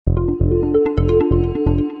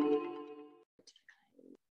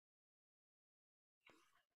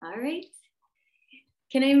All right.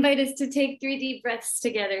 Can I invite us to take 3 deep breaths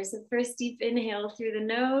together? So first deep inhale through the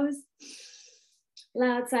nose,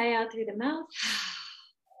 loud sigh out through the mouth.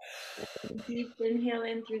 Deep inhale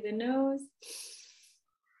in through the nose,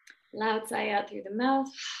 loud sigh out through the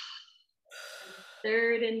mouth.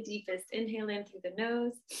 Third and deepest inhale in through the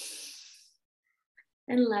nose,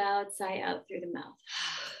 and loud sigh out through the mouth.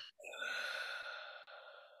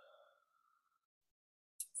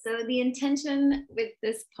 So the intention with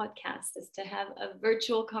this podcast is to have a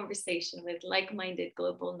virtual conversation with like-minded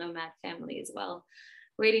global nomad family as well,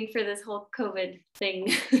 waiting for this whole COVID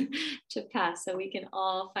thing to pass so we can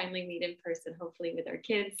all finally meet in person, hopefully with our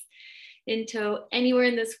kids in tow, anywhere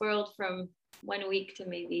in this world from 1 week to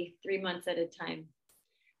maybe 3 months at a time.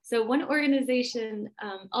 So one organization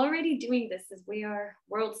already doing this is We Are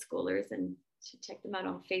World Schoolers, and you should check them out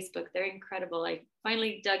on Facebook. They're incredible. I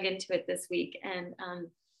finally dug into it this week, and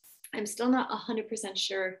I'm still not 100%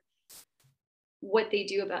 sure what they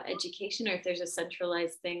do about education or if there's a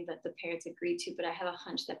centralized thing that the parents agree to, but I have a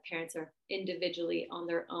hunch that parents are individually on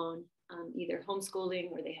their own, either homeschooling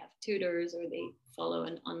or they have tutors or they follow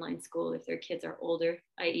an online school if their kids are older,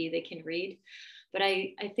 i.e. they can read. But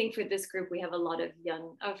I think for this group, we have a lot of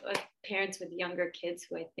parents with younger kids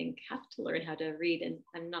who I think have to learn how to read, and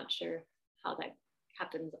I'm not sure how that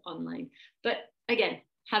happens online. But again,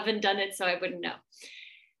 haven't done it, so I wouldn't know.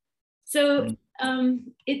 So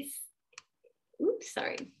it's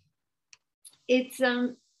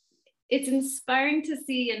inspiring to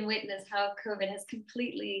see and witness how COVID has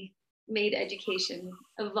completely made education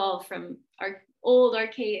evolve from our old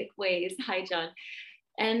archaic ways. Hi, John.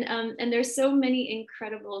 And there's so many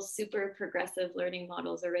incredible, super progressive learning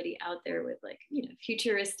models already out there with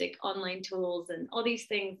futuristic online tools and all these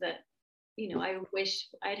things that, I wish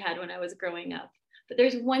I'd had when I was growing up. But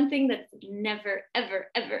there's one thing that's never,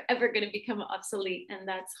 ever, ever, ever going to become obsolete, and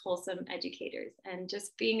that's wholesome educators. And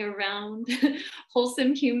just being around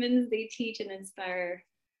wholesome humans, they teach and inspire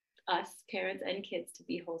us, parents and kids, to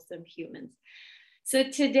be wholesome humans. So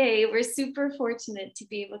today, we're super fortunate to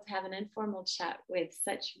be able to have an informal chat with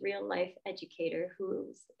such real life educators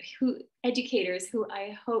who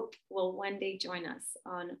I hope will one day join us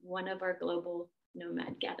on one of our global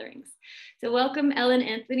nomad gatherings. So welcome, Elle,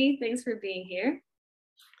 Anthony. Thanks for being here.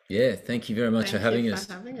 Yeah, thank you very much for having us.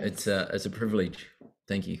 It's a privilege.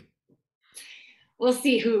 Thank you. We'll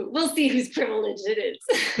see whose privilege it is.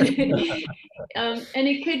 And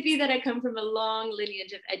it could be that I come from a long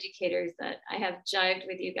lineage of educators that I have jived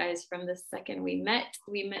with you guys from the second we met.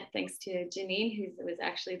 We met thanks to Janine, who was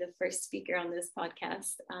actually the first speaker on this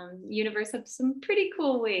podcast. Universe has some pretty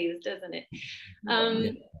cool ways, doesn't it?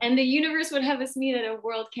 And the universe would have us meet at a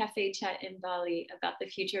World Cafe chat in Bali about the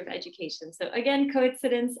future of education. So again,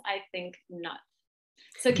 coincidence? I think not.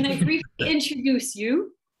 So can I briefly introduce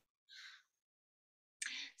you?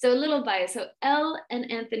 So a little bio. So Elle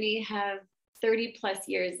and Anthony have 30 plus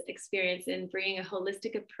years experience in bringing a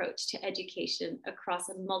holistic approach to education across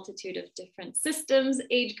a multitude of different systems,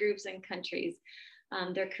 age groups, and countries.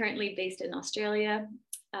 They're currently based in Australia.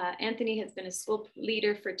 Anthony has been a school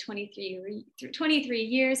leader for 23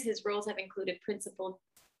 years. His roles have included principal,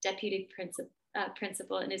 deputy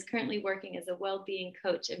principal, and is currently working as a well-being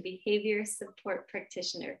coach and behavior support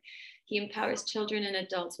practitioner. He empowers children and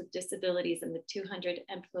adults with disabilities and the 200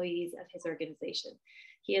 employees of his organization.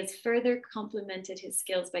 He has further complemented his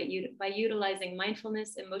skills by utilizing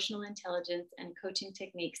mindfulness, emotional intelligence, and coaching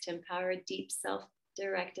techniques to empower deep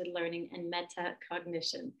self-directed learning and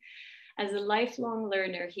metacognition. As a lifelong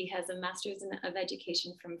learner, he has a Master's of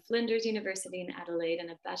Education from Flinders University in Adelaide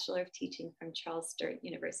and a Bachelor of Teaching from Charles Sturt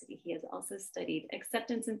University. He has also studied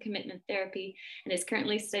acceptance and commitment therapy and is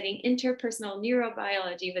currently studying interpersonal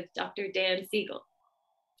neurobiology with Dr. Dan Siegel.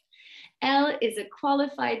 Elle is a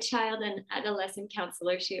qualified child and adolescent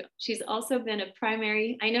counselor. She's also been a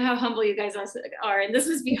primary, I know how humble you guys also are, and this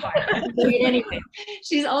must be hard, anyway.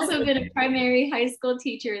 She's also been a primary high school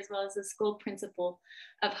teacher as well as a school principal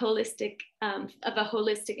of a holistic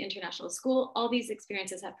international school. All these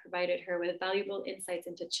experiences have provided her with valuable insights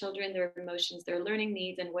into children, their emotions, their learning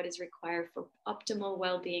needs, and what is required for optimal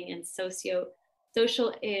well-being and social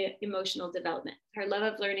emotional development. Her love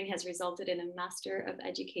of learning has resulted in a Master of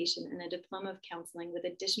Education and a Diploma of Counseling with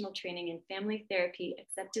additional training in family therapy,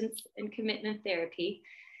 acceptance and commitment therapy,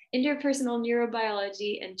 interpersonal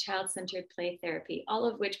neurobiology, and child-centered play therapy, all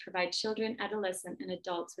of which provide children, adolescents, and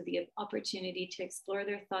adults with the opportunity to explore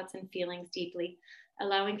their thoughts and feelings deeply,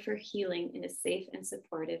 allowing for healing in a safe and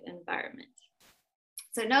supportive environment.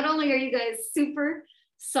 So not only are you guys super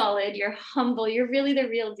solid, you're humble, you're really the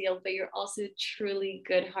real deal, but you're also truly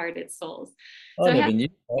good-hearted souls. I never knew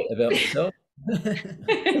that about myself.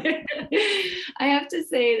 I have to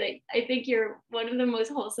say that I think you're one of the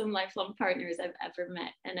most wholesome lifelong partners I've ever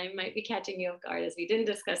met. And I might be catching you off guard as we didn't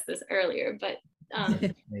discuss this earlier, but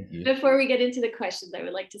before we get into the questions, I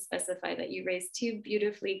would like to specify that you raised two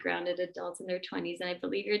beautifully grounded adults in their 20s. And I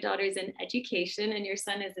believe your daughter's in education and your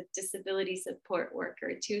son is a disability support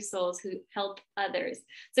worker, two souls who help others.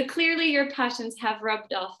 So clearly your passions have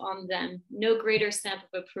rubbed off on them. No greater stamp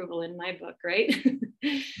of approval in my book, right?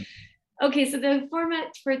 Okay, so the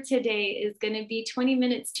format for today is going to be 20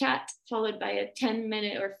 minutes chat followed by a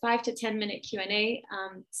 10-minute or 5 to 10-minute Q&A.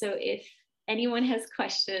 So if anyone has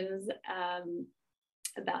questions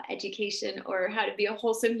about education or how to be a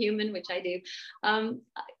wholesome human, which I do,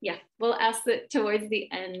 yeah, we'll ask that towards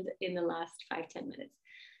the end in the last 5-10 minutes.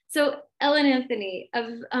 So Ellen Anthony,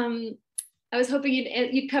 I was hoping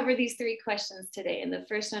you'd cover these three questions today. And the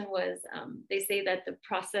first one was, they say that the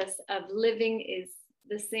process of living is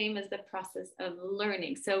the same as the process of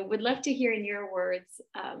learning. So would love to hear in your words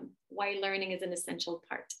why learning is an essential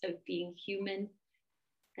part of being human.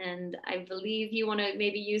 And I believe you want to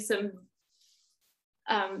maybe use some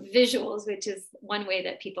visuals, which is one way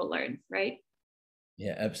that people learn, right?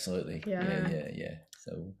 Yeah, absolutely. Yeah.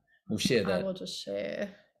 So we'll share that. I will just share.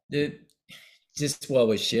 Just while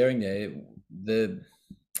we're sharing there,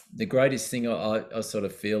 the greatest thing I sort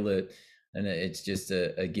of feel that, and it's just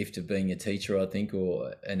a gift of being a teacher, I think,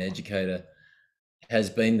 or an educator, has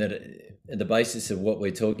been that the basis of what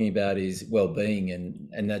we're talking about is well-being,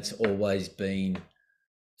 and that's always been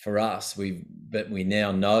for us. But we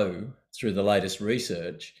now know through the latest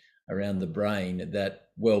research around the brain that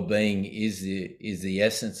well-being is the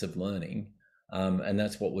essence of learning, and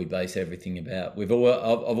that's what we base everything about. I've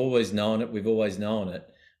always known it. We've always known it.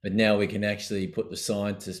 But now we can actually put the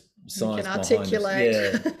science behind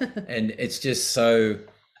it. Yeah. And it's just so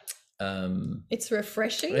it's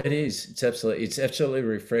refreshing. It is. It's absolutely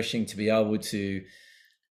refreshing to be able to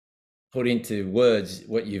put into words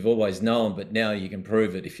what you've always known, but now you can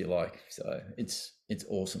prove it if you like. So it's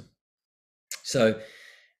awesome. So,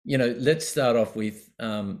 let's start off with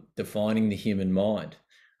defining the human mind.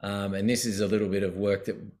 And this is a little bit of work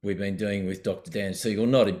that we've been doing with Dr. Dan Siegel,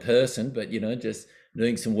 not in person, but just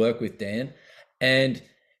doing some work with Dan. And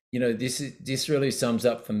this really sums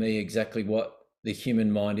up for me exactly what the human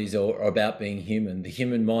mind is, or about being human. The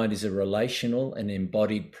human mind is a relational and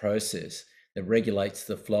embodied process that regulates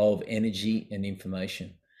the flow of energy and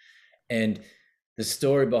information. And the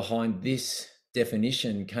story behind this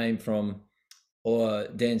definition came from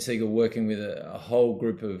Dan Siegel working with a whole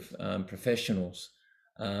group of professionals,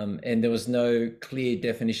 and there was no clear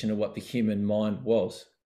definition of what the human mind was.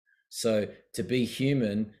 So to be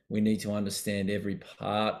human, we need to understand every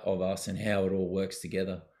part of us and how it all works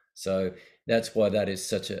together. So that's why that is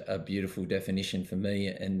such a beautiful definition for me.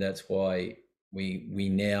 And that's why we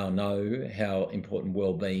now know how important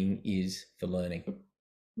well-being is for learning.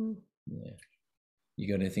 Yeah. You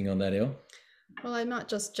got anything on that, Elle? Well, I might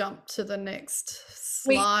just jump to the next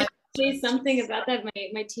slide. Wait, say something about that.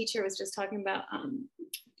 My teacher was just talking about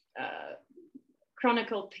chronic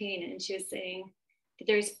pain, and she was saying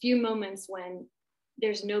there's few moments when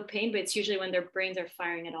there's no pain, but it's usually when their brains are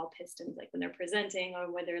firing at all pistons, like when they're presenting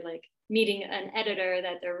or when they're like meeting an editor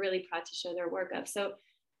that they're really proud to show their work of. So,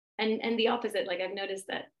 and the opposite, like I've noticed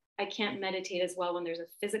that I can't meditate as well when there's a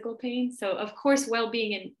physical pain. So of course,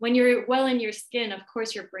 well-being, and when you're well in your skin, of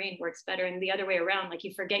course your brain works better, and the other way around, like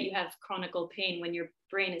you forget you have chronic pain when your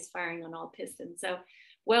brain is firing on all pistons. So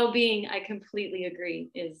well-being, I completely agree,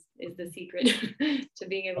 is the secret to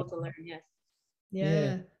being able to learn. Yes.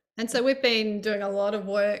 Yeah. And so we've been doing a lot of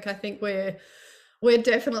work. I think we're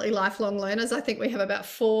definitely lifelong learners. I think we have about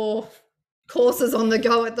 4 courses on the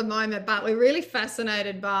go at the moment, but we're really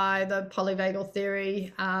fascinated by the polyvagal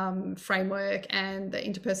theory framework and the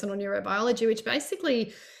interpersonal neurobiology, which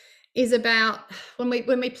basically is about, when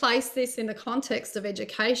we place this in the context of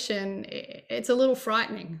education, it's a little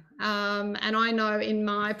frightening. And I know in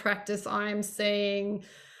my practice, I'm seeing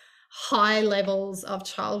high levels of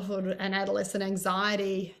childhood and adolescent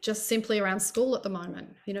anxiety just simply around school at the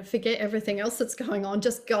moment. Forget everything else that's going on.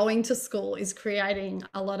 Just going to school is creating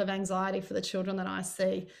a lot of anxiety for the children that I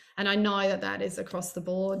see. And I know that is across the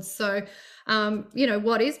board. So,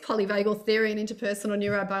 what is polyvagal theory and interpersonal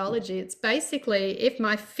neurobiology? It's basically, if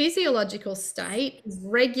my physiological state is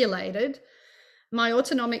regulated, my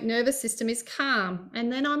autonomic nervous system is calm, and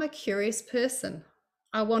then I'm a curious person.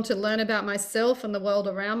 I want to learn about myself and the world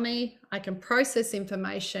around me. I can process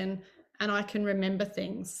information and I can remember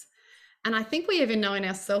things. And I think we even know in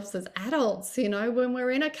ourselves as adults, you know, when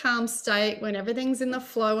we're in a calm state, when everything's in the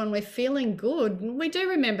flow and we're feeling good, we do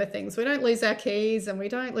remember things. We don't lose our keys and we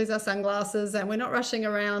don't lose our sunglasses and we're not rushing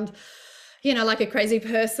around, you know, like a crazy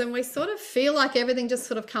person. We sort of feel like everything just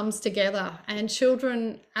sort of comes together. And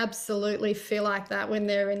children absolutely feel like that when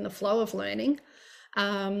they're in the flow of learning.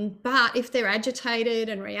 But if they're agitated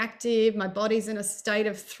and reactive, my body's in a state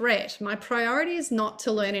of threat, my priority is not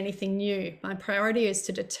to learn anything new. My priority is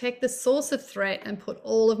to detect the source of threat and put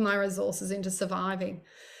all of my resources into surviving.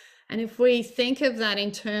 And if we think of that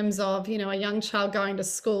in terms of, you know, a young child going to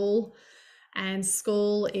school, and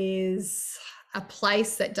school is a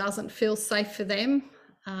place that doesn't feel safe for them.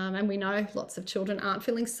 And we know lots of children aren't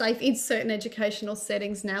feeling safe in certain educational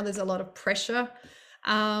settings now. There's a lot of pressure.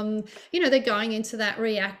 You know, they're going into that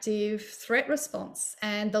reactive threat response,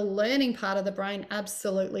 and the learning part of the brain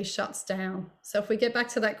absolutely shuts down. So if we get back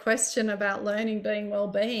to that question about learning being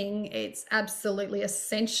well-being, it's absolutely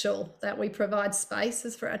essential that we provide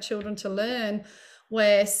spaces for our children to learn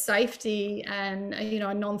where safety and, you know,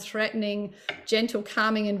 a non-threatening, gentle,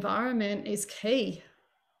 calming environment is key,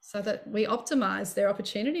 so that we optimize their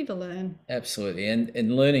opportunity to learn. Absolutely.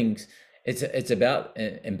 And learning, it's about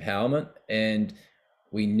empowerment, and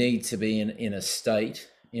we need to be in a state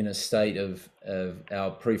of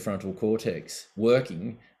our prefrontal cortex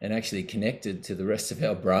working and actually connected to the rest of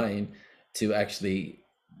our brain to actually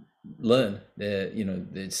learn.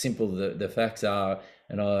 The simple the facts are,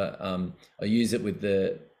 and I use it with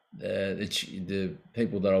the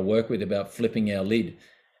people that I work with about flipping our lid.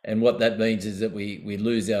 And what that means is that we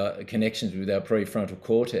lose our connections with our prefrontal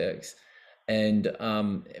cortex, and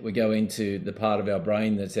we go into the part of our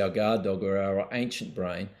brain that's our guard dog, or our ancient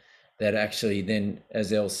brain, that actually then,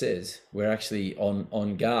 as Elle says, we're actually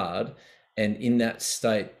on guard, and in that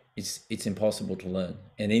state it's impossible to learn,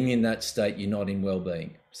 and in that state you're not in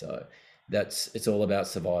well-being. So it's all about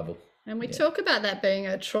survival. And we talk about that being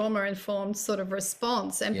a trauma-informed sort of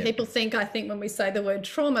response. And people think, I think when we say the word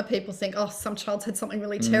trauma, people think, oh, some child's had something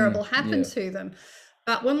really terrible happen to them.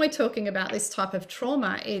 But when we're talking about this type of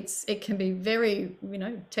trauma, it can be very, you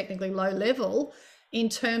know, technically low level, in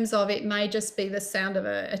terms of it may just be the sound of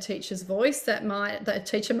a teacher's voice that a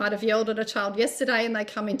teacher might have yelled at a child yesterday, and they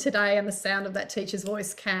come in today and the sound of that teacher's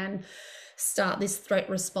voice can start this threat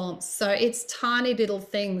response. So it's tiny little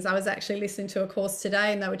things. I was actually listening to a course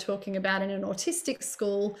today, and they were talking about in an autistic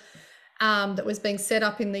school that was being set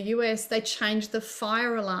up in the US, they changed the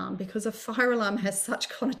fire alarm, because a fire alarm has such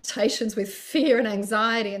connotations with fear and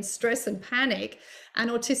anxiety and stress and panic. And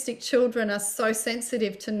autistic children are so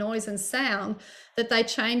sensitive to noise and sound that they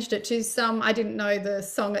changed it to some, I didn't know the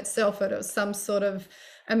song itself, but it was some sort of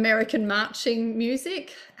American marching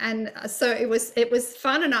music. And so it was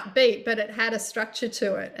fun and upbeat, but it had a structure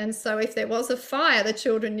to it. And so if there was a fire, the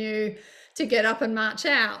children knew to get up and march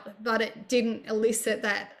out, but it didn't elicit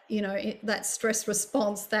that, you know, that stress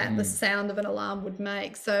response that the sound of an alarm would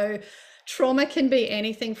make. So trauma can be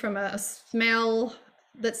anything from a smell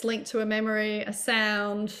that's linked to a memory, a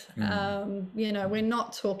sound. You know, we're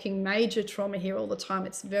not talking major trauma here all the time.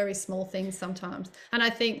 It's very small things sometimes. And I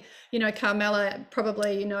think, you know, Carmela,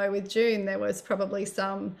 probably, you know, with June, there was probably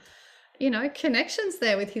some, you know, connections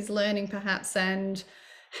there with his learning perhaps, and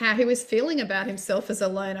how he was feeling about himself as a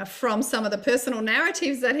learner from some of the personal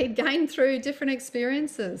narratives that he'd gained through different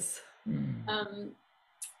experiences.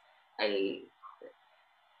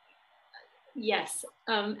 Yes.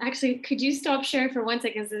 Actually, could you stop sharing for 1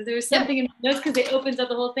 second? So there's something in the notes, because it opens up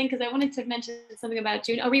the whole thing, because I wanted to mention something about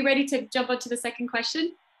June. Are we ready to jump on to the second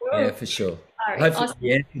question? Yeah, for sure. All right. Hopefully Awesome.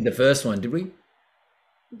 we answered the first one, did we?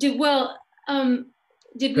 Did we?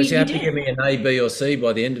 Because you have to give me an A, B, or C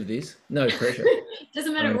by the end of this. No pressure.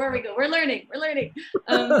 Doesn't matter where we go. We're learning.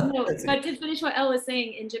 No, but to finish what Elle was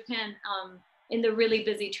saying, in Japan, in the really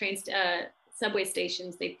busy subway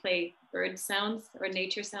stations, they play bird sounds or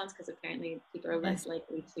nature sounds, because apparently people are less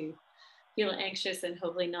likely to feel anxious and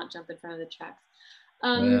hopefully not jump in front of the tracks.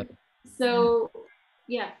 So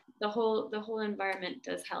yeah, the whole environment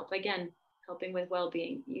does help. Again, helping with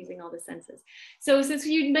well-being, using all the senses. So since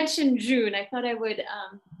you mentioned June, I thought I would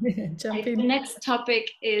jump in. The next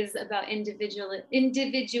topic is about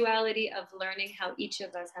individuality of learning, how each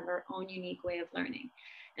of us have our own unique way of learning.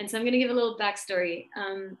 And so I'm going to give a little backstory.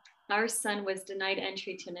 Our son was denied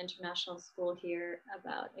entry to an international school here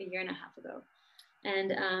about a year and a half ago.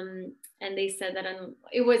 And they said that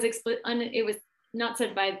it was not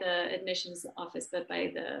said by the admissions office, but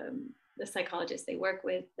by the psychologist they work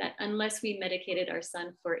with, that unless we medicated our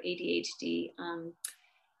son for ADHD,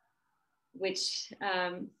 which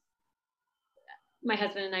my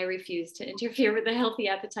husband and I refuse to interfere with the healthy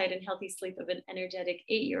appetite and healthy sleep of an energetic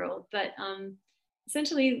 8-year-old. But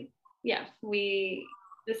essentially, yeah,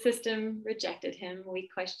 the system rejected him. We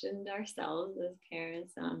questioned ourselves as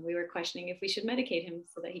parents. We were questioning if we should medicate him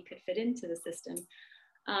so that he could fit into the system.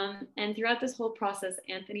 And throughout this whole process,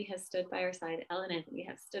 Anthony has stood by our side. Elle and Anthony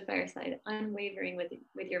have stood by our side, unwavering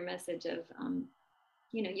with your message of,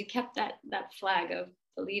 you kept that flag of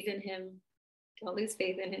believe in him, don't lose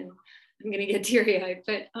faith in him. I'm going to get teary-eyed,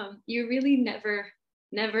 but you really never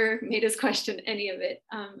made us question any of it.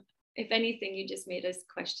 If anything, you just made us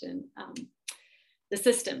question the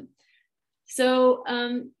system. So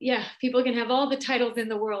yeah, people can have all the titles in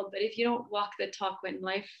the world, but if you don't walk the talk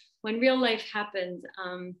when real life happens,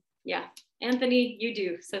 yeah, Anthony, you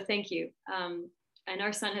do. So thank you. And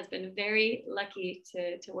our son has been very lucky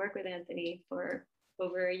to work with Anthony for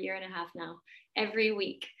over 1.5 years now, every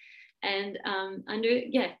week. And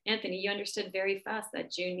Anthony, you understood very fast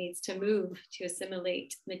that June needs to move to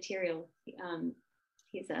assimilate material.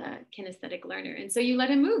 He's a kinesthetic learner. And so you let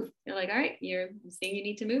him move. You're like, all right, you're saying you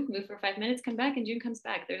need to move for 5 minutes, come back, and June comes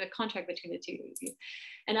back. There's a contract between the two of you.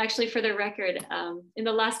 And actually, for the record, in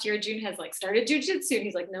the last year, June has started jujitsu. And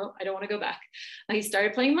he's like, no, I don't want to go back. He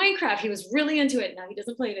started playing Minecraft. He was really into it. Now he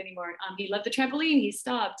doesn't play it anymore. He loved the trampoline. He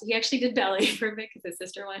stopped. He actually did ballet for a bit because his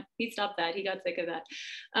sister went. He stopped that. He got sick of that.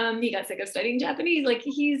 He got sick of studying Japanese.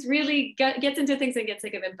 He's really gets into things and gets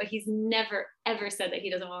sick of it. But he's never, ever said that he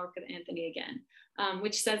doesn't want to work with Anthony again.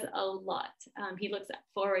 Which says a lot. He looks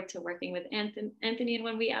forward to working with Anthony. And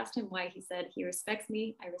when we asked him why, he said, he respects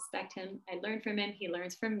me, I respect him, I learn from him, he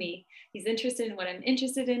learns from me. He's interested in what I'm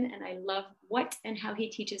interested in, and I love what and how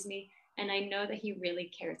he teaches me. And I know that he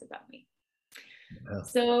really cares about me. Wow.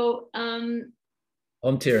 So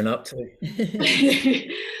I'm tearing up too.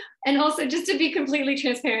 And also, just to be completely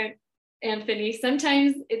transparent, Anthony,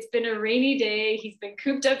 sometimes it's been a rainy day. He's been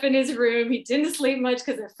cooped up in his room. He didn't sleep much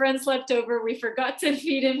because a friend slept over. We forgot to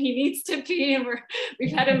feed him. He needs to pee, and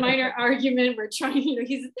we've had a minor argument. We're trying,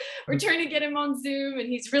 we're trying to get him on Zoom, and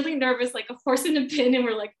he's really nervous, like a horse in a pin. And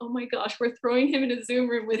we're like, oh my gosh, we're throwing him in a Zoom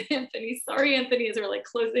room with Anthony. Sorry, Anthony, as we're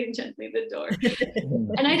closing gently the door.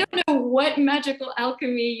 And I don't know what magical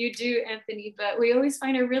alchemy you do, Anthony, but we always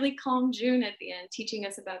find a really calm June at the end, teaching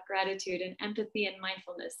us about gratitude and empathy and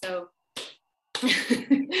mindfulness. So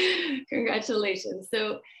congratulations.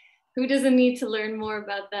 So who doesn't need to learn more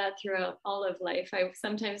about that throughout all of life? I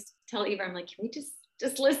sometimes tell Eva, I'm like, can we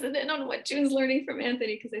just listen in on what June's learning from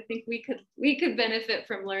Anthony? Because I think we could benefit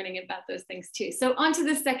from learning about those things too. So on to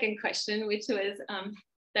the second question, which was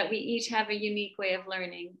that we each have a unique way of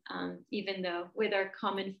learning, even with our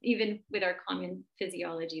common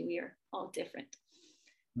physiology, we are all different.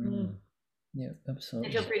 Yeah, absolutely.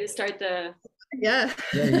 And feel free to start the Yeah.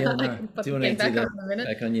 No. Do you want to do that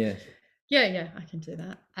back on? Yeah, I can do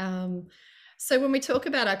that. So when we talk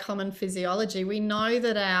about our common physiology, we know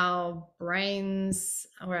that our brains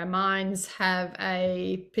or our minds have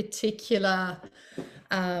a particular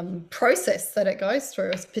process that it goes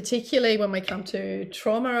through, particularly when we come to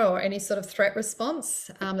trauma or any sort of threat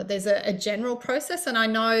response, that there's a general process. And I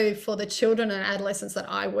know for the children and adolescents that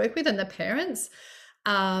I work with and the parents,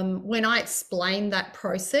 when I explain that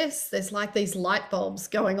process, there's these light bulbs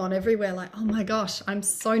going on everywhere, oh my gosh, I'm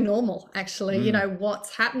so normal. Actually,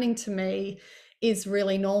 what's happening to me is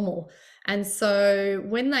really normal. And so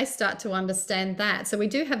when they start to understand that, so we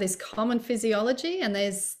do have this common physiology, and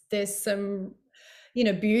there's some,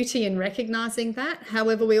 beauty in recognizing that.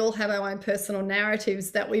 However, we all have our own personal narratives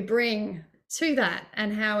that we bring to that,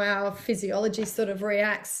 and how our physiology sort of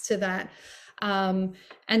reacts to that.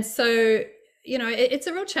 And so it's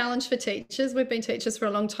a real challenge for teachers. We've been teachers for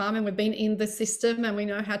a long time, and we've been in the system, and we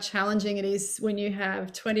know how challenging it is when you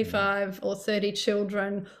have 25 or 30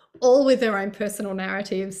 children, all with their own personal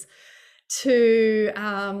narratives, to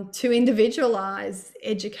individualize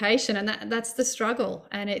education. And that's the struggle,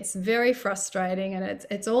 and it's very frustrating, and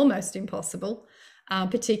it's almost impossible,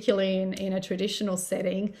 particularly in a traditional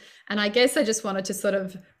setting. And I guess I just wanted to sort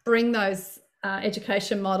of bring those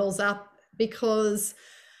education models up, because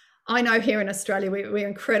I know here in Australia, we're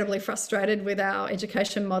incredibly frustrated with our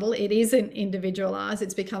education model. It isn't individualised.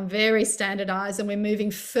 It's become very standardised, and we're moving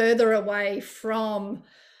further away from,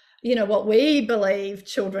 what we believe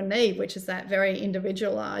children need, which is that very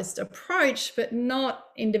individualised approach, but not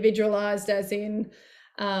individualised as in,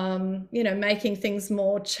 making things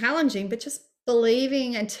more challenging, but just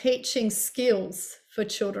believing and teaching skills for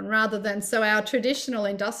children rather than, so our traditional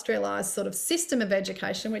industrialized sort of system of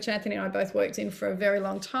education, which Anthony and I both worked in for a very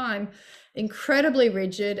long time, incredibly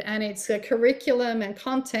rigid, and it's a curriculum and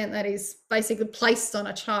content that is basically placed on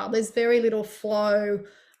a child. There's very little flow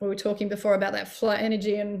we were talking before about that flow,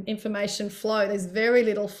 energy and information flow. There's very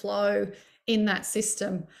little flow in that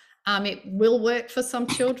system. It will work for some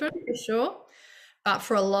children for sure, but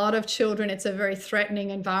for a lot of children, it's a very threatening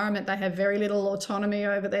environment. They have very little autonomy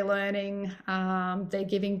over their learning. They're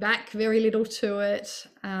giving back very little to it.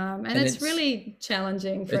 And it's really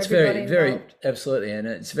challenging for everybody involved. Absolutely. And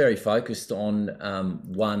it's very focused on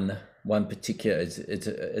one particular,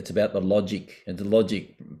 it's about the logic and the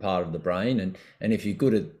logic part of the brain. And if you're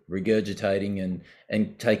good at regurgitating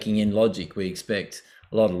and taking in logic, we expect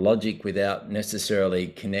a lot of logic without necessarily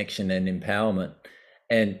connection and empowerment.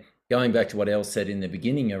 And going back to what Elle said in the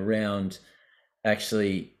beginning around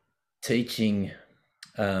actually teaching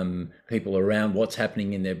people around what's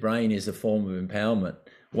happening in their brain is a form of empowerment.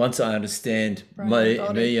 Once I understand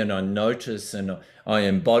me and I notice and I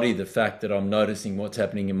embody the fact that I'm noticing what's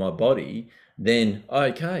happening in my body, then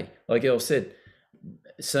okay, like Elle said,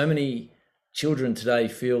 so many children today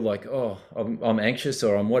feel like, oh, I'm anxious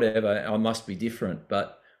or I'm whatever, I must be different.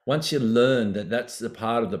 But once you learn that that's the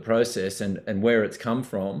part of the process and where it's come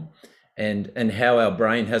from and how our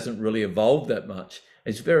brain hasn't really evolved that much,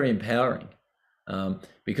 it's very empowering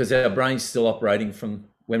because our brain's still operating from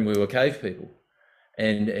when we were cave people.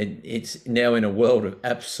 And it's now in a world of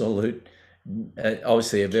absolute,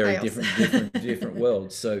 obviously a very different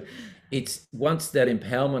world. So it's once that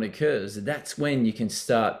empowerment occurs, that's when you can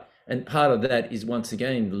start. And part of that is, once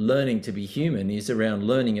again, learning to be human is around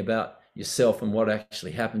learning about yourself and what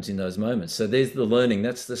actually happens in those moments. So there's the learning.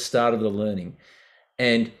 That's the start of the learning.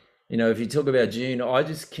 And, you know, if you talk about June, I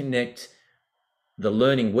just connect the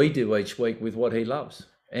learning we do each week with what he loves.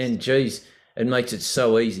 And geez, it makes it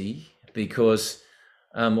so easy because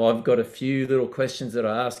I've got a few little questions that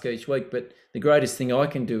I ask each week, but the greatest thing I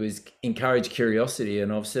can do is encourage curiosity.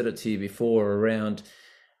 And I've said it to you before around,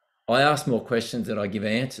 I ask more questions than I give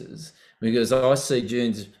answers because I see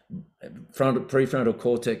June's prefrontal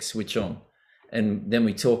cortex switch on. And then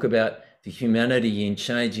we talk about the humanity in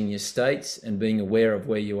changing your states and being aware of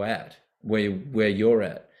where you're at, where you're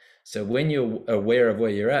at. So when you're aware of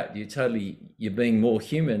where you're at, you're being more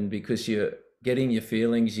human because you're getting your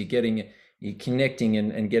feelings, you're connecting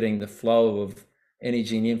and getting the flow of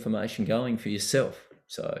energy and information going for yourself.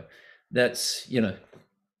 So that's, you know.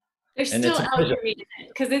 There's still alchemy in it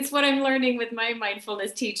because it's what I'm learning with my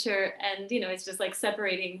mindfulness teacher. And, you know, it's just like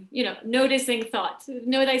separating, you know, noticing thoughts,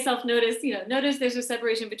 know thyself, notice there's a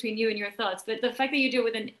separation between you and your thoughts. But the fact that you do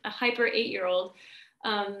it with a hyper 8-year-old,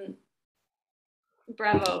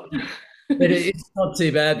 bravo. But it's not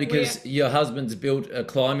too bad because your husband's built a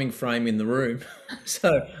climbing frame in the room.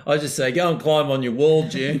 So I just say, go and climb on your wall,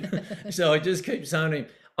 June. So I just keep saying to him,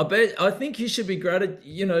 I think you should be grateful.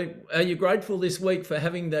 You know, are you grateful this week for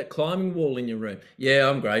having that climbing wall in your room? Yeah,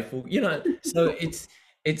 I'm grateful. You know, so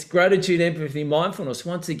it's gratitude, empathy, mindfulness.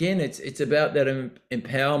 Once again, it's about that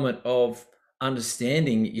empowerment of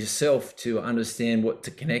understanding yourself to understand what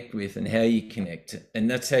to connect with and how you connect, and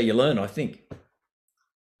that's how you learn, I think.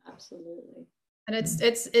 Absolutely. And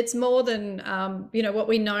it's more than you know, what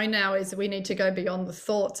we know now is we need to go beyond the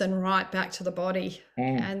thoughts and right back to the body.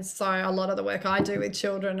 And so a lot of the work I do with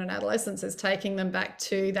children and adolescents is taking them back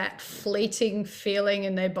to that fleeting feeling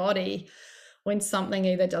in their body when something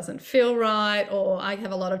either doesn't feel right, or I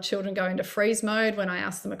have a lot of children go into freeze mode when I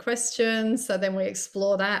ask them a question. So then we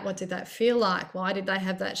explore that. What did that feel like? Why did they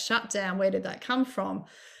have that shutdown? Where did that come from?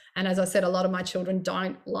 And as I said, a lot of my children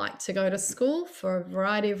don't like to go to school for a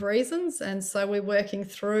variety of reasons. And so we're working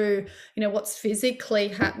through, you know, what's physically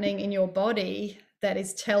happening in your body that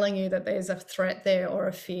is telling you that there's a threat there or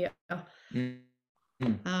a fear.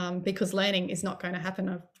 Because learning is not going to happen.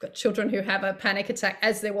 I've got children who have a panic attack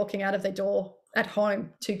as they're walking out of their door at home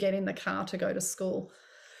to get in the car to go to school.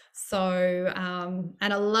 So, and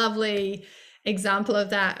a lovely example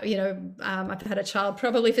of that, you know, I've had a child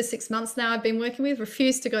probably for 6 months now I've been working with,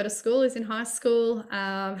 refused to go to school, is in high school,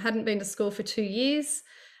 hadn't been to school for 2 years.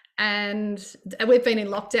 And we've been in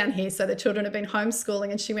lockdown here, so the children have been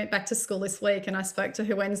homeschooling, and she went back to school this week, and I spoke to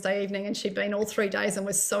her Wednesday evening, and she'd been all 3 days and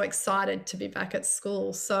was so excited to be back at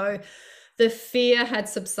school. So the fear had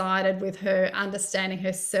subsided with her understanding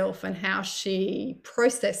herself and how she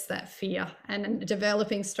processed that fear and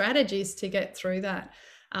developing strategies to get through that.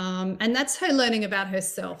 And that's her learning about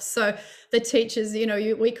herself. So the teachers, you know,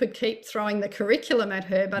 we could keep throwing the curriculum at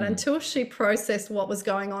her, but until she processed what was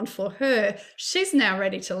going on for her, she's now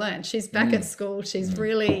ready to learn. She's back at school. She's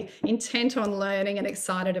really intent on learning and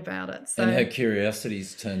excited about it. So, and her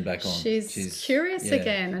curiosity's turned back on. She's curious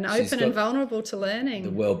again and open and vulnerable to learning.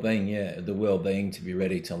 The well-being to be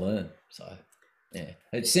ready to learn. So Yeah,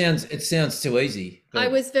 it sounds too easy. I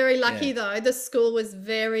But was very lucky yeah, though. The school was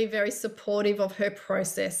very, very supportive of her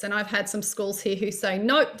process. And I've had some schools here who say,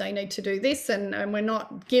 nope, they need to do this, and we're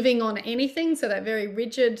not giving on anything. So they're very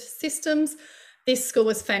rigid systems. This school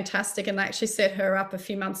was fantastic, and they actually set her up a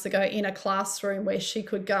few months ago in a classroom where she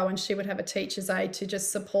could go and she would have a teacher's aide to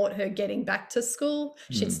just support her getting back to school.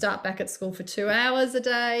 She'd start back at school for 2 hours a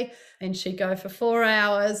day and she'd go for 4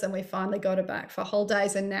 hours, and we finally got her back for whole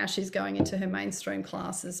days, and now she's going into her mainstream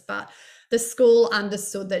classes. But the school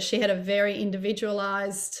understood that she had a very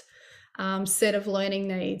individualized set of learning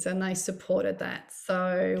needs, and they supported that.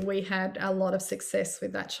 So we had a lot of success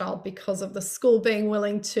with that child because of the school being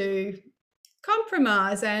willing to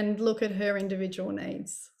compromise and look at her individual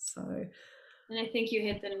needs. So, and I think you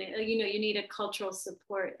hit the nail. You know, you need a cultural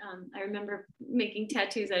support. I remember making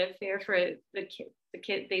tattoos at a fair for the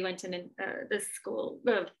kid they went to the school,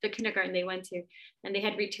 the kindergarten they went to, and they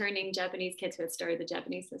had returning Japanese kids who had started the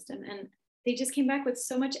Japanese system, and they just came back with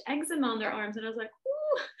so much eczema on their arms, and I was like,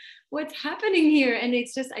 ooh, what's happening here? And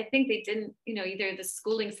it's just, I think they didn't, you know, either the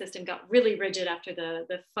schooling system got really rigid after the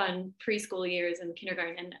fun preschool years and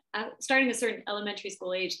kindergarten, and starting a certain elementary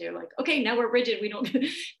school age, they're like, okay, now we're rigid, we don't,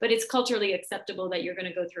 but it's culturally acceptable that you're going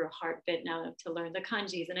to go through a hard bit now to learn the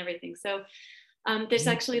kanjis and everything. So this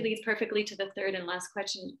actually leads perfectly to the third and last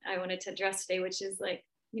question I wanted to address today, which is like,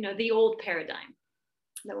 you know, the old paradigm,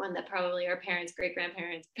 the one that probably our parents, great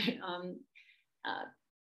grandparents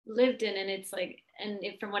lived in. And it's like, and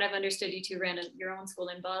from what I've understood, you two ran your own school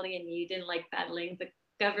in Bali, and you didn't like battling the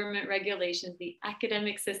government regulations, the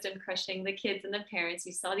academic system crushing the kids and the parents.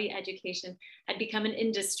 You saw the education had become an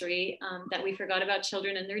industry, that we forgot about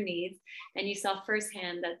children and their needs. And you saw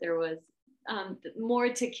firsthand that there was more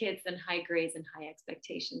to kids than high grades and high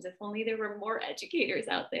expectations. If only there were more educators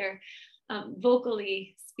out there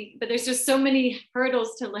vocally speak, but there's just so many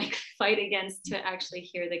hurdles to like fight against to actually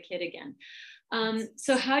hear the kid again.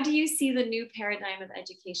 So how do you see the new paradigm of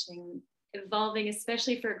education evolving,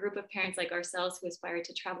 especially for a group of parents like ourselves who aspire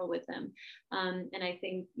to travel with them? And I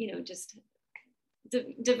think, you know, just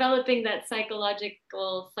developing that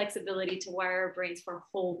psychological flexibility to wire our brains for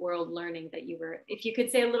whole world learning that you were, if you could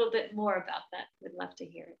say a little bit more about that, we'd love to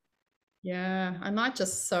hear it. Yeah, I might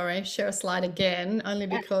just, share a slide again, only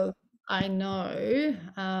because I know,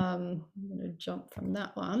 I'm going to jump from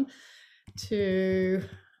that one to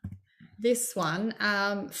this one.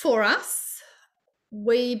 For us,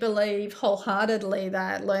 we believe wholeheartedly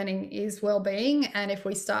that learning is well-being, and if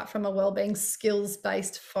we start from a well-being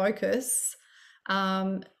skills-based focus,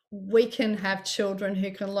 we can have children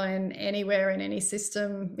who can learn anywhere in any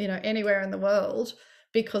system, you know, anywhere in the world,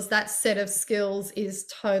 because that set of skills is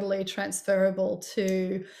totally transferable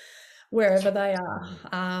to wherever they are.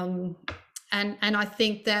 And I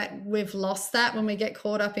think that we've lost that when we get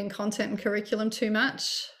caught up in content and curriculum too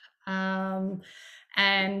much.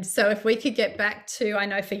 And so if we could get back to, I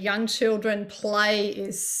know for young children, play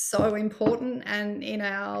is so important, and in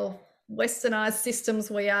our westernized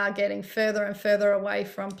systems, we are getting further and further away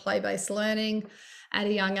from play-based learning at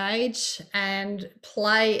a young age, and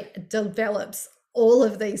play develops all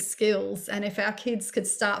of these skills. And if our kids could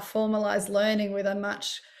start formalized learning with a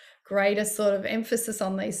much greater sort of emphasis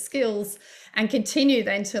on these skills and continue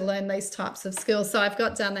then to learn these types of skills. So I've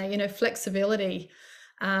got down there, you know, flexibility,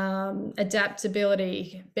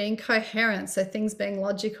 adaptability, being coherent, so things being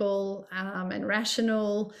logical and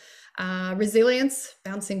rational, resilience,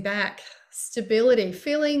 bouncing back, stability,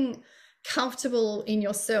 feeling comfortable in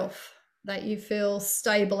yourself, that you feel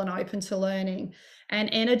stable and open to learning, and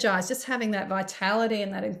energized, just having that vitality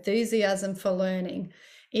and that enthusiasm for learning.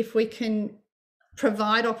 If we can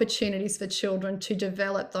provide opportunities for children to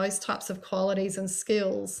develop those types of qualities and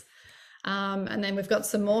skills. And then we've got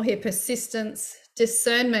some more here. Persistence,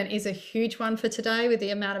 discernment is a huge one for today, with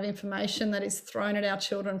the amount of information that is thrown at our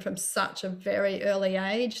children from such a very early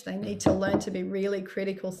age. They need to learn to be really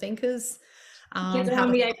critical thinkers. Kids are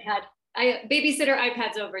on the iPad. Babysitter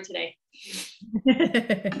iPad's over today.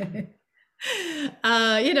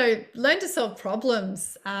 You know, learn to solve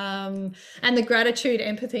problems, and the gratitude,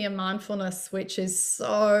 empathy, and mindfulness, which is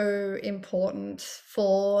so important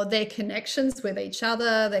for their connections with each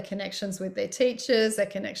other, their connections with their teachers, their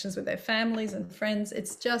connections with their families and friends.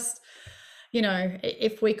 It's just, you know,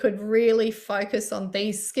 if we could really focus on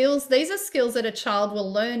these skills, these are skills that a child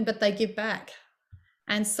will learn, but they give back.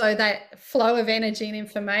 And so that flow of energy and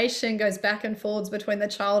information goes back and forwards between the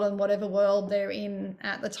child and whatever world they're in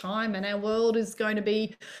at the time. And our world is going to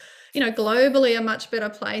be, you know, globally a much better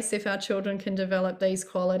place if our children can develop these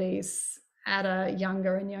qualities at a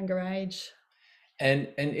younger and younger age. And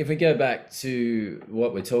if we go back to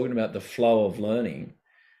what we're talking about, the flow of learning,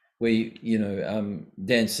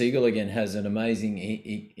 Dan Siegel again has an amazing,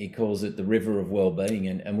 he calls it the river of well-being,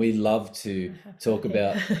 and we love to talk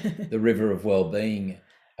about the river of well-being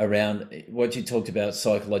around what you talked about,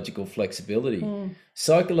 psychological flexibility.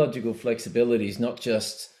 Psychological flexibility is not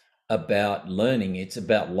just about learning, it's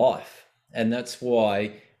about life. And that's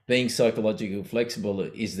why being psychologically flexible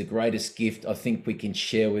is the greatest gift I think we can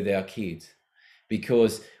share with our kids,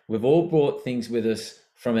 because we've all brought things with us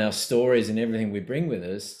from our stories and everything we bring with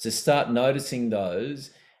us. To start noticing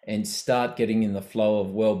those and start getting in the flow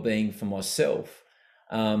of well-being for myself,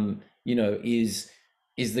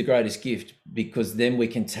 is the greatest gift, because then we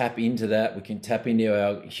can tap into that. We can tap into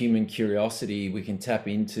our human curiosity. We can tap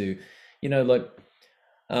into, you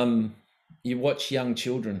watch young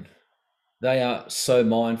children, they are so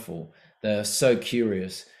mindful. They are so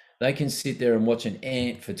curious. They can sit there and watch an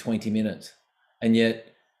ant for 20 minutes. And yet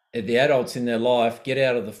the adults in their life get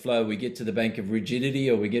out of the flow. We get to the bank of rigidity,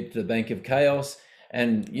 or we get to the bank of chaos,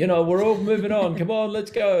 and we're all moving on. Come on, let's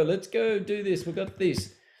go do this. We've got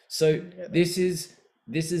this. So this is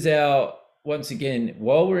our, once again,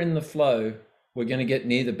 while we're in the flow, we're going to get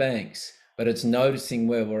near the banks, but it's noticing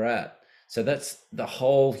where we're at. So that's the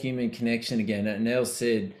whole human connection again. And as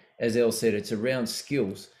Elle said, it's around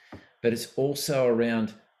skills, but it's also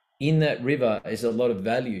around, in that river is a lot of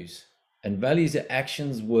values. And values are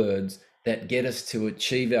actions, words that get us to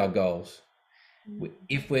achieve our goals.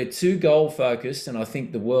 If we're too goal focused, and I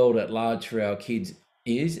think the world at large for our kids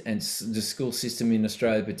is, and the school system in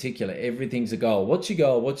Australia in particular, everything's a goal. What's your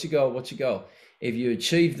goal? What's your goal? What's your goal? If you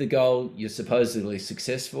achieve the goal, you're supposedly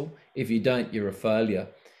successful. If you don't, you're a failure.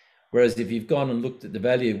 Whereas if you've gone and looked at the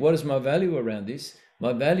value, what is my value around this?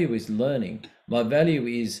 My value is learning. My value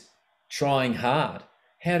is trying hard.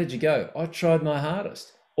 How did you go? I tried my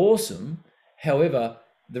hardest. Awesome. However,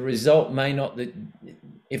 the result may not,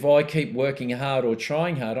 if I keep working hard or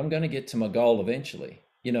trying hard, I'm going to get to my goal eventually.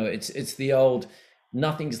 It's the old,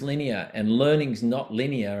 nothing's linear, and learning's not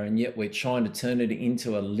linear, and yet we're trying to turn it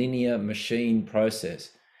into a linear machine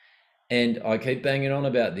process. And I keep banging on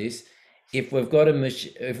about this. If we've got a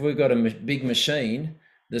big machine,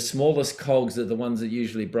 the smallest cogs are the ones that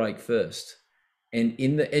usually break first. And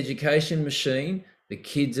in the education machine, the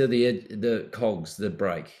kids are the cogs that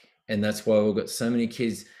break. And that's why we've got so many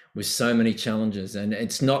kids with so many challenges. And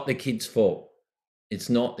it's not the kids' fault. It's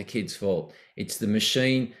not the kids' fault. It's the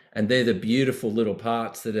machine, and they're the beautiful little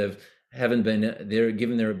parts that haven't been there,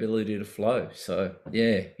 given their ability to flow. So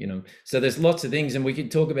so there's lots of things, and we could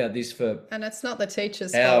talk about this for, and it's not the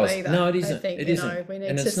teachers' hours. fault either. No, it isn't. I think, it isn't. We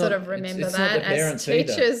need to sort of remember it's that as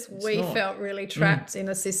teachers, we not. felt really trapped in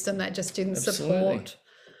a system that just didn't Absolutely. support,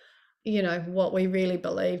 what we really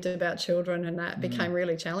believed about children, and that became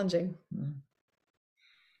really challenging.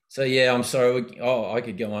 So I'm sorry. I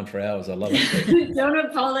could go on for hours. I love it. Don't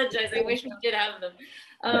apologize. I wish we did have them.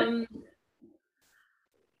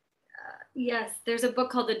 Yes, there's a book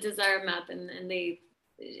called The Desire Map, and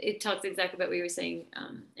it talks exactly about what you were saying,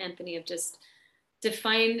 Anthony, of just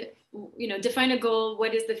define a goal.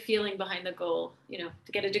 What is the feeling behind the goal?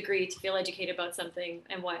 To get a degree, to feel educated about something,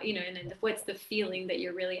 and why, and then what's the feeling that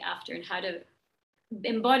you're really after, and how to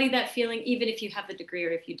embody that feeling, even if you have the degree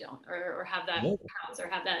or if you don't, or have that house, or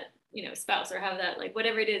have that spouse, or have that, like,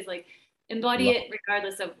 whatever it is, like, embody it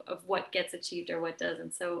regardless of what gets achieved or what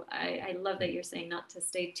doesn't. So I love that you're saying not to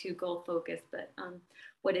stay too goal focused, but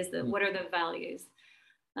what are the values?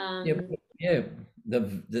 As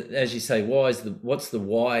you say, what's the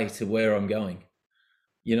why to where I'm going?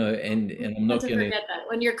 And I'm not going to forget that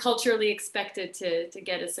when you're culturally expected to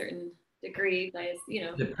get a certain degree,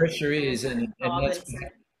 the pressure is, and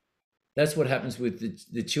that's what happens with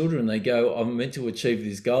the children. They go, I'm meant to achieve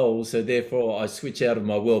this goal, so therefore I switch out of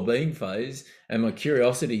my well-being phase and my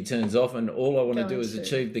curiosity turns off, and all I want to do is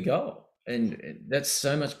achieve the goal, and that's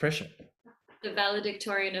so much pressure. The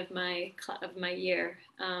valedictorian of my year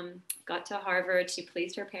got to Harvard. She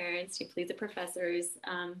pleased her parents, she pleased the professors.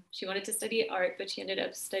 She wanted to study art, but she ended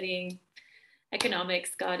up studying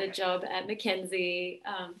economics, got a job at McKinsey,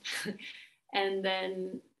 and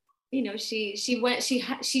then she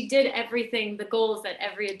did everything, the goals that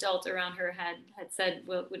every adult around her had said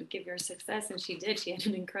would give her success, and she did. She had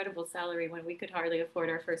an incredible salary when we could hardly afford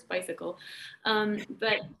our first bicycle,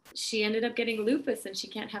 but she ended up getting lupus, and she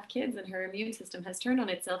can't have kids, and her immune system has turned on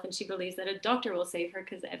itself, and she believes that a doctor will save her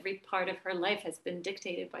because every part of her life has been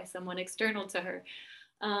dictated by someone external to her,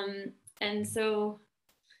 and so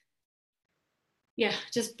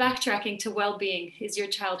just backtracking to well-being. Is your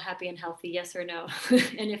child happy and healthy? Yes or no?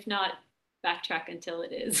 And if not, backtrack until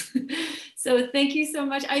it is. So thank you so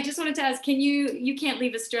much. I just wanted to ask, you can't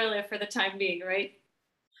leave Australia for the time being, right?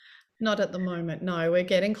 Not at the moment. No, we're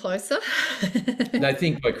getting closer. And I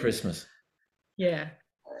think by Christmas. Yeah.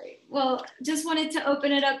 All right. Well, just wanted to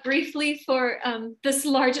open it up briefly for this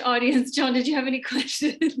large audience. John, did you have any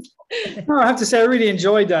questions? No, I have to say I really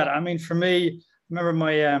enjoyed that. I mean, for me, I remember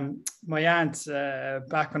my aunt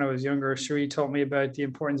back when I was younger, she really taught me about the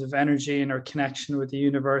importance of energy and our connection with the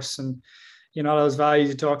universe, and all those values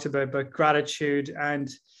you talked about gratitude. And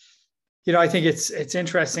I think it's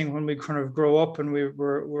interesting when we kind of grow up and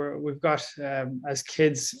we've got as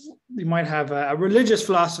kids, we might have a religious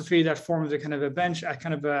philosophy that forms a kind of a bench, a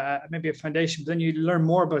kind of maybe a foundation. But then you learn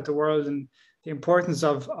more about the world and the importance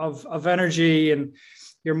of energy and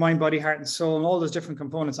your mind, body, heart, and soul, and all those different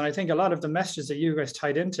components. And I think a lot of the messages that you guys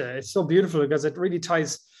tied into, it's so beautiful because it really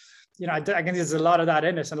ties. I think there's a lot of that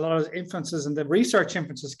in it, and a lot of influences and the research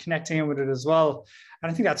influences connecting in with it as well.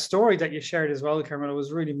 And I think that story that you shared as well, Carmela,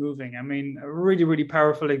 was really moving. I mean, a really, really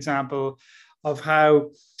powerful example of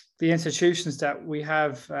how the institutions that we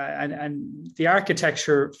have and the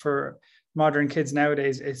architecture for modern kids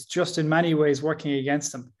nowadays is just in many ways working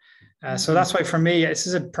against them. So that's why for me, this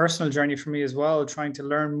is a personal journey for me as well, trying to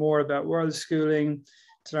learn more about world schooling,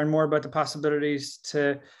 to learn more about the possibilities,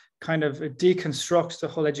 to kind of deconstruct the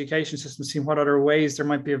whole education system, seeing what other ways there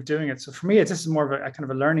might be of doing it. So for me, this is more of a kind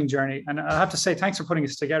of a learning journey. And I have to say, thanks for putting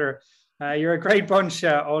this together. You're a great bunch,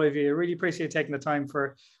 all of you. I really appreciate taking the time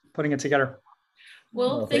for putting it together.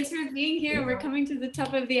 Well, thanks for being here. We're coming to the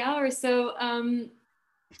top of the hour. So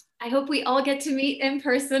I hope we all get to meet in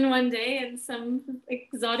person one day in some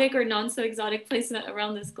exotic or non so exotic place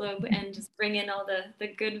around this globe, and just bring in all the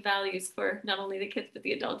good values for not only the kids, but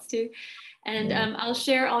the adults too. And I'll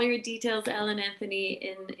share all your details, Elle and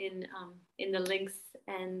Anthony, in the links.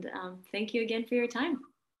 And thank you again for your time.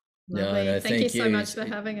 No, thank you so much for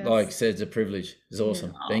having us. Like I said, it's a privilege. It's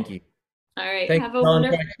awesome. Thank you. All right. Thanks, have a John.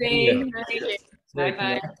 wonderful day. Bye.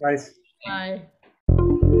 Bye-bye. Bye.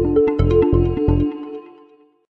 Bye.